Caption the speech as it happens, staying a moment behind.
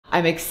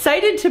I'm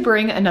excited to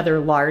bring another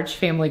large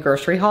family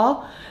grocery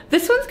haul.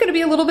 This one's gonna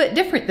be a little bit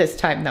different this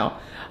time though.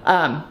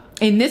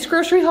 In this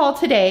grocery haul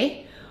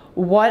today,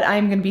 what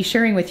I'm gonna be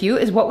sharing with you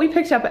is what we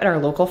picked up at our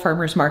local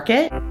farmer's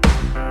market.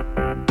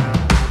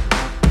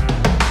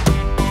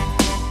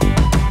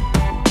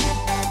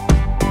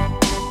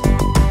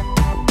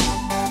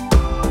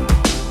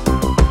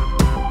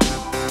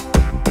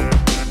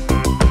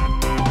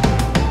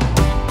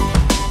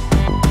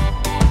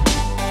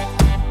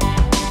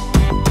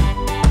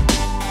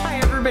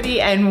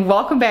 And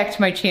welcome back to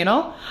my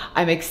channel.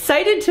 I'm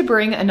excited to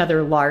bring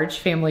another large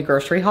family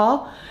grocery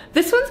haul.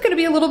 This one's gonna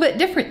be a little bit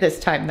different this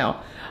time though.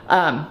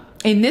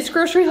 In this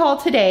grocery haul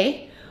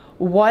today,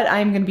 what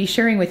I'm gonna be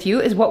sharing with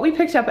you is what we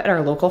picked up at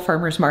our local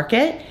farmer's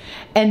market.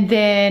 And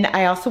then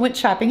I also went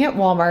shopping at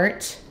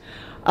Walmart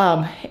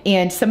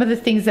and some of the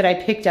things that I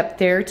picked up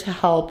there to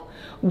help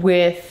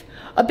with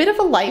a bit of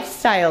a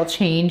lifestyle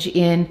change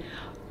in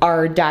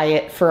our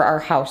diet for our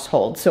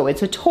household. So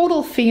it's a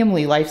total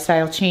family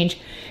lifestyle change.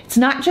 It's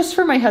not just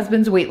for my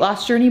husband's weight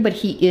loss journey, but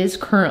he is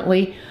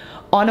currently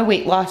on a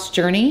weight loss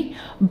journey,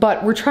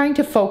 but we're trying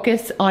to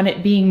focus on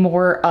it being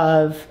more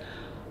of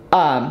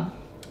a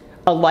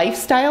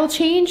lifestyle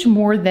change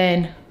more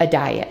than a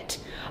diet.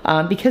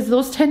 Because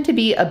those tend to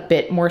be a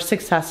bit more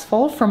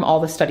successful from all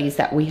the studies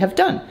that we have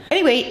done.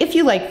 Anyway, if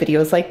you like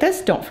videos like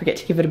this, don't forget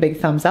to give it a big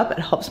thumbs up. It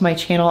helps my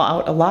channel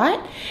out a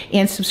lot.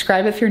 And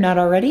subscribe if you're not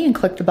already and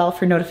click the bell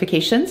for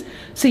notifications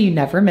so you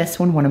never miss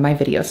when one of my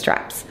videos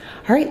drops.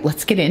 All right,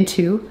 let's get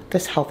into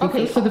this healthy food.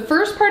 Okay, so the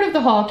first part of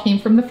the haul came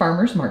from the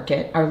farmer's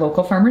market, our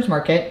local farmer's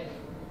market.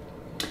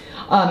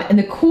 And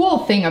the cool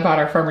thing about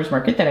our farmer's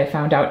market that I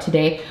found out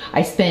today,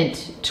 I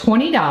spent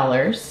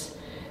 $20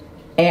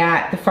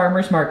 at the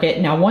farmer's market.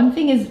 Now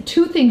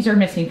two things are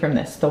missing from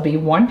this. There'll be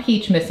one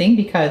peach missing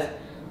because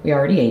we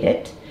already ate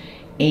it,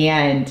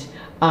 and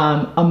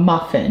a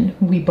muffin.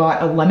 We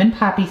bought a lemon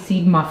poppy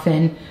seed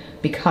muffin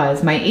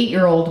because my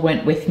 8-year-old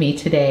went with me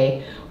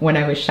today when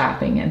I was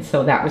shopping, and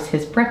so that was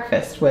his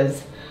breakfast,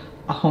 was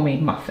a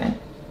homemade muffin.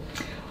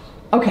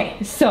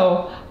 Okay,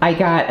 so I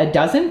got a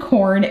dozen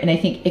corn, and I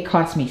think it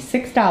cost me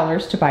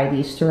 $6 to buy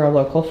these through our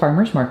local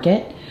farmer's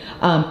market.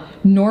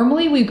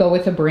 Normally we go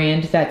with a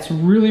brand that's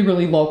really,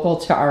 really local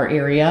to our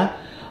area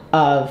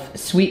of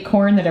sweet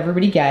corn that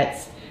everybody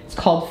gets. It's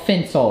called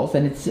Finsel's,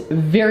 and it's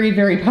very,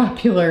 very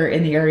popular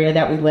in the area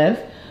that we live.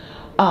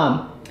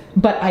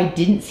 But I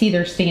didn't see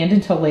their stand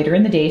until later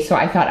in the day, so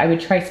I thought I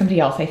would try somebody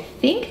else. I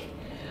think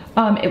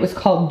it was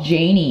called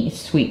Janie's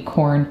sweet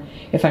corn,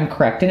 if I'm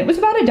correct. And it was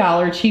about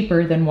 $1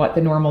 cheaper than what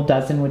the normal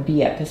dozen would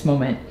be at this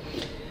moment.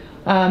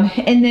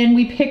 And then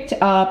we picked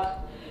up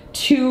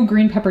 2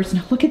 green peppers.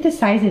 Now look at the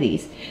size of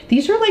these.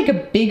 These are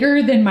like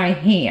bigger than my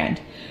hand.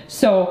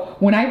 So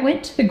when I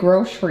went to the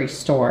grocery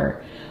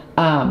store,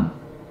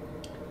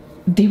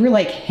 they were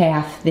like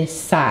half this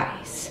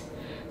size.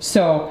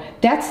 So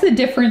that's the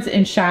difference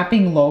in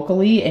shopping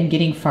locally and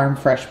getting farm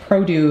fresh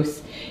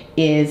produce,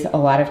 is a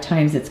lot of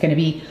times it's going to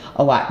be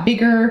a lot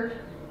bigger.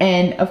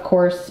 And of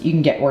course you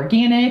can get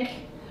organic,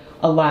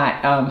 a lot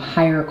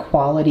higher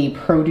quality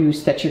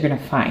produce that you're gonna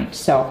find.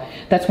 So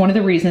that's one of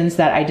the reasons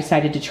that I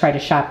decided to try to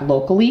shop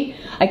locally.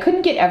 I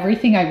couldn't get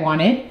everything I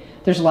wanted.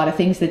 There's a lot of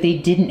things that they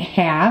didn't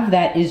have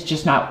that is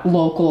just not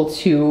local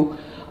to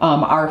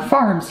our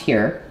farms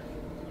here.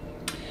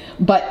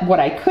 But what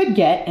I could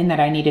get and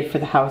that I needed for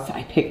the house,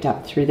 I picked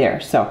up through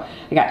there. So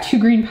I got 2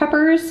 green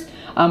peppers.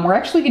 We're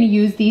actually gonna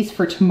use these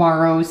for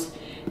tomorrow's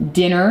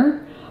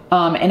dinner.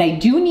 And I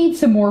do need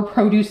some more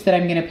produce that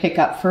I'm gonna pick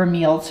up for a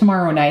meal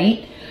tomorrow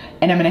night.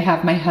 And I'm gonna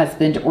have my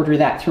husband order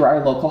that through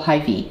our local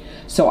Hy-Vee.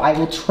 So I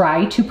will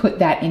try to put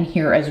that in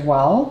here as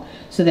well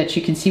so that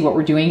you can see what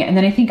we're doing. And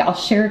then I think I'll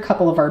share a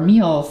couple of our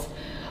meals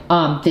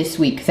this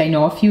week, because I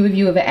know a few of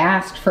you have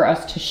asked for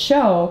us to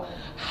show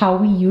how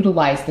we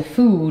utilize the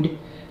food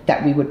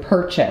that we would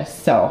purchase.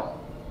 So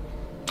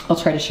I'll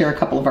try to share a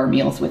couple of our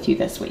meals with you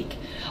this week.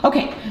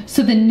 Okay,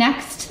 so the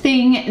next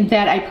thing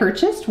that I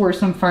purchased were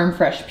some farm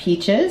fresh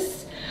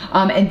peaches.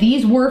 And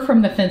these were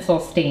from the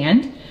Finsel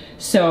stand.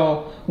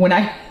 So when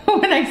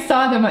I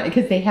saw them,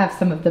 because they have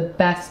some of the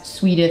best,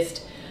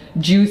 sweetest,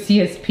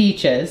 juiciest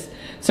peaches.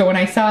 So when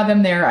I saw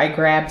them there, I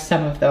grabbed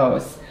some of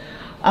those.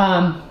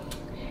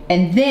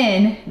 And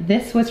then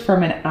this was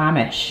from an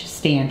Amish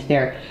stand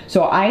there.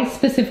 So I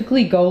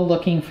specifically go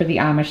looking for the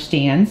Amish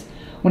stands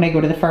when I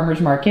go to the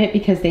farmer's market,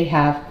 because they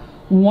have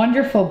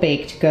wonderful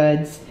baked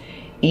goods,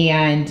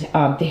 and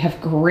they have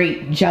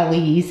great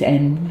jellies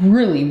and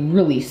really,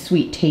 really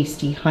sweet,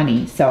 tasty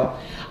honey. So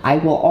I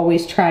will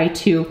always try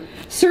to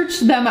search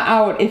them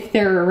out if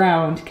they're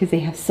around, because they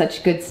have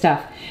such good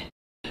stuff.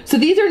 So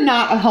these are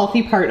not a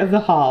healthy part of the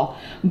haul,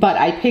 but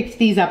I picked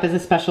these up as a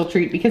special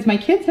treat because my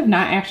kids have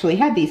not actually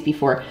had these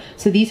before.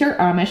 So these are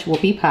Amish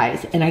whoopie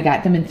pies, and I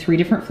got them in 3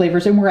 different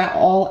flavors, and we're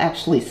all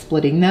actually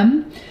splitting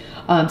them.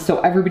 So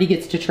everybody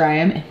gets to try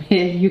them.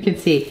 And you can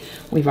see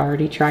we've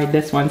already tried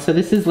this one. So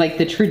this is like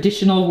the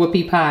traditional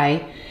whoopie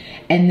pie.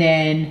 And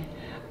then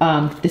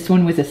this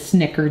one was a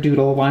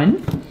snickerdoodle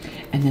one.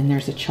 And then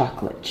there's a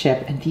chocolate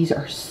chip, and these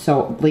are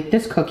so, like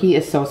this cookie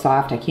is so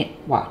soft, I can't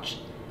watch.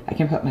 I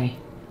can put my,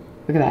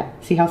 look at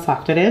that. See how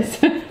soft it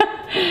is?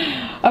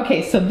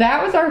 Okay, so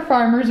that was our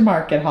farmer's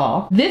market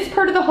haul. This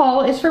part of the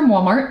haul is from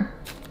Walmart.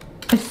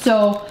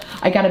 So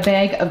I got a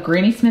bag of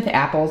Granny Smith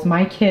apples.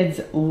 My kids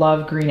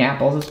love green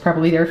apples. It's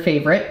probably their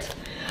favorite.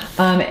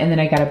 And then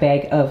I got a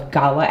bag of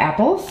Gala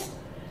apples.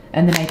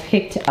 And then I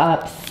picked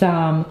up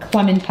some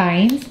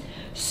clementines.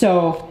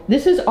 So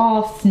this is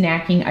all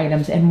snacking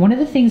items. And one of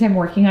the things I'm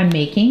working on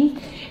making,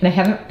 and I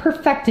haven't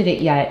perfected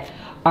it yet,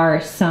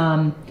 are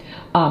some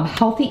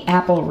healthy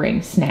apple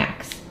ring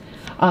snacks.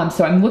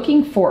 So I'm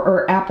looking for,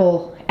 or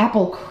apple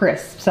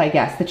crisps, I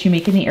guess, that you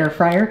make in the air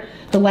fryer.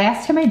 The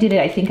last time I did it,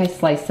 I think I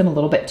sliced them a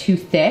little bit too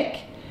thick.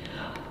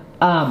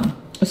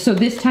 So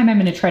this time I'm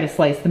gonna try to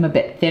slice them a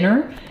bit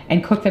thinner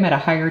and cook them at a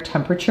higher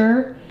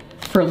temperature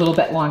for a little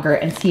bit longer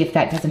and see if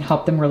that doesn't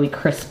help them really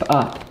crisp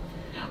up.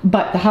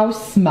 But the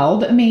house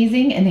smelled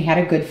amazing and they had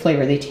a good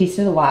flavor. They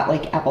tasted a lot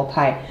like apple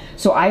pie.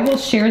 So I will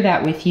share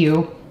that with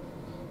you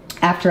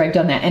after I've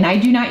done that. And I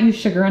do not use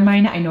sugar on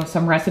mine. I know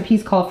some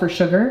recipes call for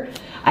sugar.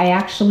 I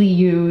actually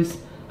use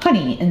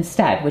honey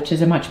instead, which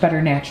is a much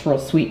better natural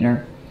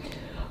sweetener.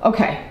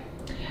 Okay,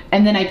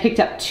 and then I picked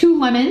up 2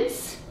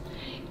 lemons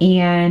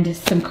and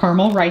some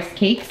caramel rice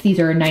cakes. These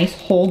are a nice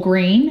whole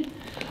grain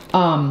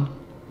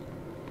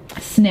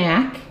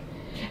snack.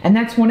 And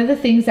that's one of the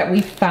things that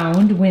we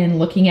found when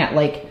looking at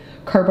like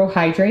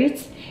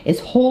carbohydrates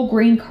is whole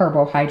grain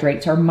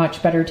carbohydrates are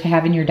much better to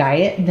have in your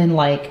diet than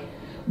like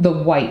the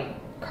white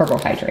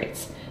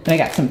carbohydrates. Then I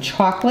got some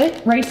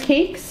chocolate rice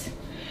cakes.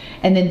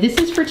 And then this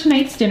is for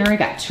tonight's dinner. I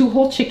got 2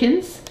 whole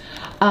chickens.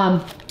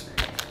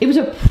 It was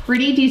a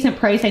pretty decent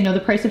price. I know the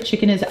price of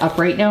chicken is up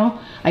right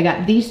now. I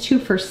got these 2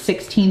 for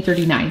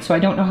 $16.39. So I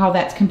don't know how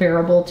that's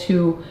comparable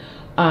to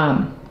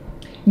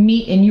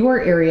meat in your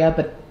area,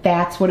 but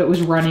that's what it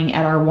was running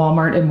at our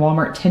Walmart, and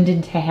Walmart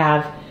tended to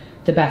have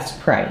the best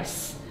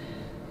price.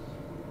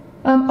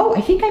 Oh,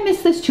 I think I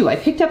missed this too. I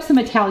picked up some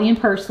Italian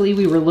parsley.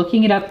 We were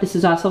looking it up. This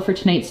is also for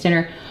tonight's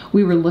dinner.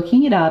 We were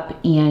looking it up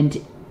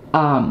and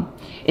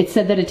it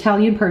said that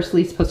Italian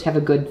parsley is supposed to have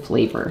a good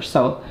flavor.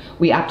 So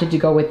we opted to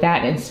go with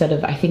that instead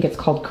of, I think it's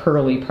called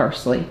curly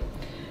parsley.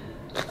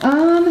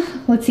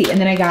 Let's see.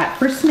 And then I got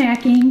for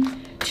snacking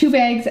 2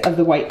 bags of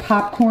the white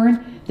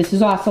popcorn. This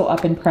is also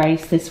up in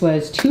price. This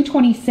was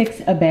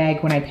 $2.26 a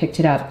bag when I picked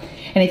it up.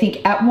 And I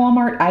think at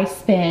Walmart I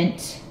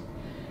spent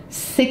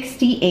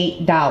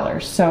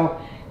 $68. So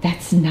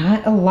that's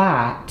not a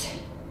lot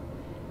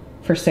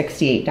for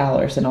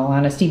 $68 in all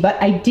honesty.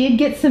 But I did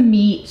get some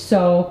meat,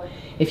 so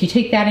if you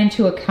take that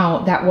into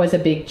account, that was a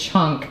big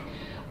chunk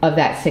of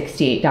that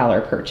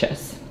 $68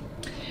 purchase.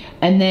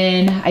 And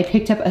then I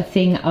picked up a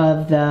thing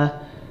of the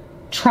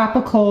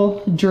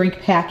tropical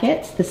drink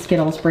packets, the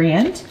Skittles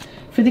brand,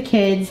 for the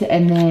kids.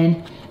 And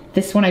then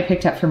this one I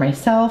picked up for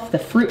myself, the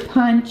fruit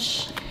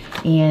punch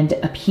and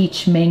a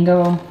peach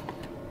mango.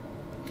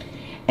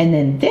 And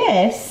then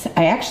this,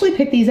 I actually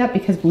picked these up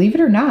because, believe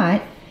it or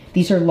not,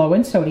 these are low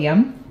in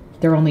sodium.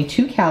 They're only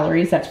 2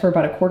 calories. That's for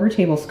about a 1/4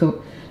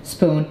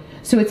 tablespoon.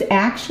 So it's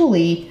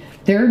actually,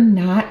 they're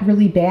not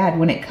really bad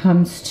when it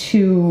comes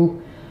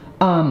to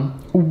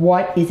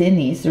what is in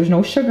these. There's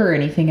no sugar or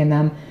anything in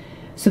them.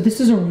 So this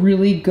is a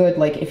really good,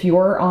 like if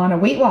you're on a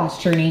weight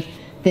loss journey,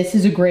 this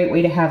is a great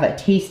way to have a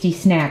tasty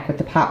snack with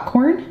the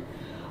popcorn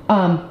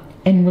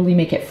and really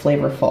make it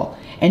flavorful.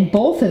 And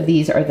both of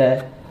these are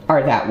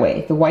that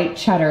way. The white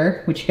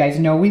cheddar, which you guys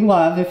know we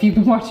love. If you've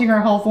been watching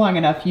our hauls long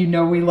enough, you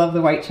know we love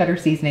the white cheddar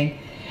seasoning.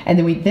 And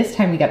then this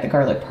time we got the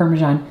garlic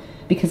parmesan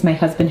because my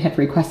husband had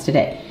requested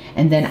it.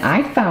 And then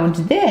I found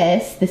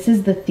this. This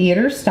is the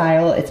theater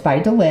style. It's by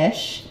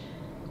Delish.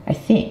 I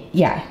think,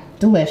 yeah,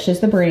 Delish is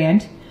the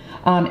brand.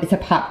 It's a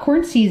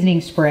popcorn seasoning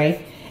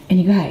spray. And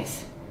you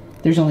guys,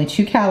 there's only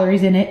 2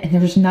 calories in it and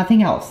there's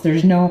nothing else.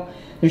 There's no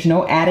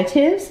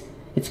additives.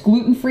 It's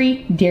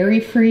gluten-free,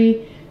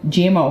 dairy-free,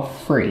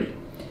 GMO-free.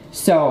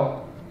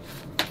 So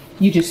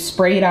you just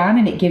spray it on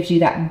and it gives you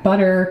that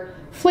butter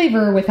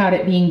flavor without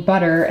it being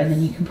butter. And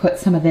then you can put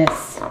some of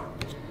this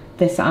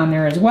on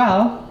there as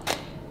well.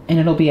 And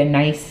it'll be a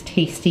nice,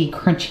 tasty,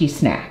 crunchy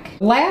snack.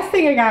 Last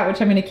thing I got,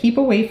 which I'm gonna keep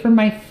away from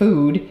my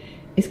food,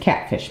 is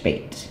catfish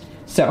bait.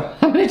 So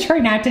I'm gonna try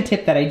not to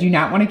tip that. I do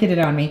not wanna get it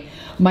on me.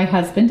 My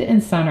husband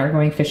and son are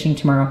going fishing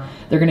tomorrow.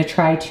 They're gonna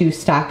try to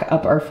stock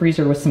up our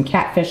freezer with some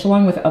catfish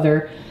along with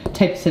other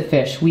types of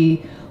fish.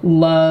 We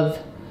love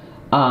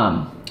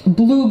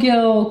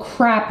bluegill,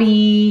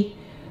 crappie,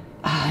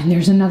 and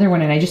there's another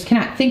one and I just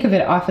cannot think of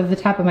it off of the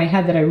top of my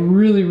head that I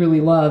really,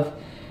 really love.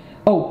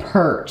 Oh,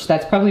 perch.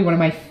 That's probably one of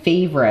my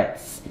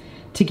favorites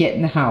to get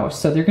in the house.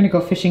 So they're gonna go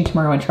fishing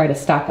tomorrow and try to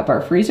stock up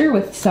our freezer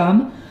with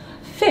some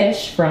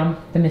fish from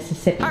the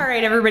Mississippi. All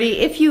right, everybody,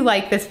 if you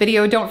like this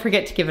video, don't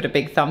forget to give it a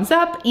big thumbs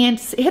up and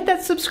hit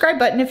that subscribe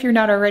button if you're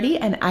not already,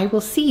 and I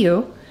will see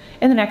you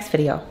in the next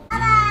video.